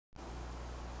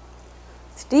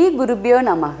Shri Gurubhyo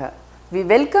Namaha. We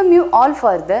welcome you all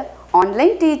for the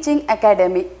online teaching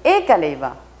academy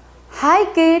Ekalaiva. Hi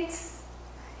kids!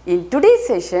 In today's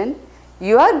session,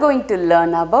 you are going to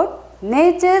learn about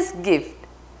nature's gift.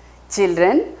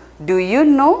 Children, do you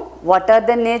know what are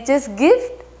the nature's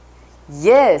gift?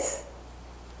 Yes.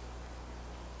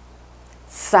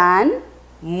 Sun,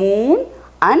 moon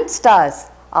and stars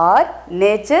are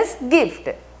nature's gift.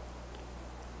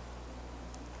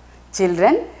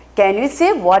 Children, can you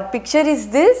say what picture is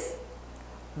this?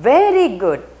 Very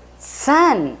good.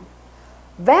 Sun.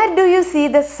 Where do you see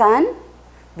the sun?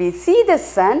 We see the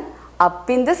sun up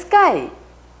in the sky.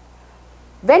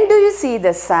 When do you see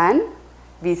the sun?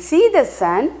 We see the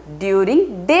sun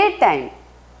during daytime.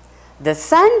 The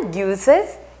sun gives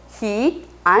us heat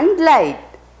and light.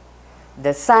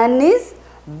 The sun is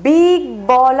big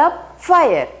ball of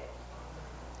fire.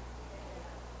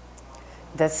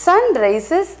 The sun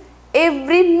rises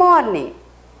every morning.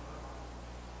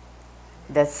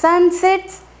 The sun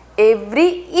sets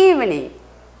every evening.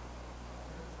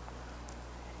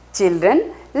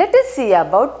 Children, let us see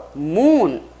about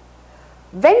moon.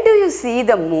 When do you see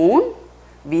the moon?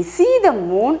 We see the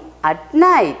moon at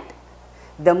night.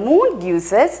 The moon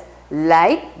gives us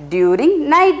light during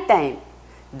night time.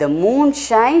 The moon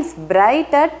shines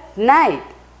bright at night.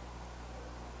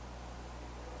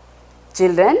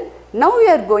 Children, now we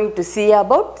are going to see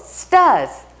about stars.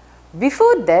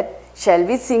 Before that, shall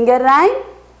we sing a rhyme?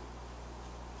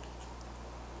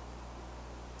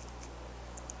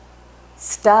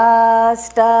 Stars,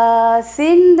 stars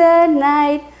in the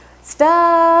night,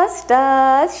 stars,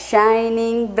 stars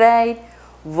shining bright.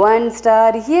 One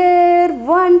star here,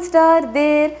 one star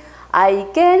there, I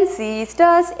can see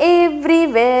stars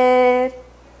everywhere.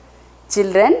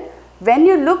 Children, when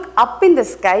you look up in the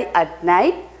sky at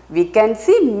night, we can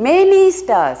see many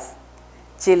stars.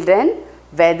 Children,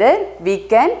 whether we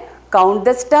can count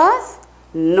the stars?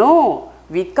 No,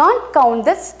 we can't count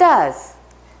the stars.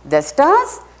 The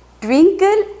stars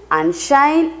twinkle and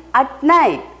shine at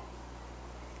night.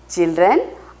 Children,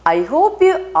 I hope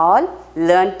you all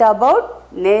learnt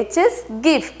about nature's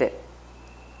gift.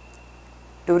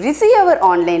 To receive our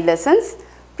online lessons,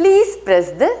 please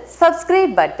press the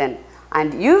subscribe button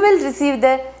and you will receive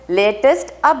the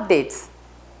latest updates.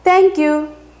 Thank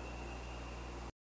you.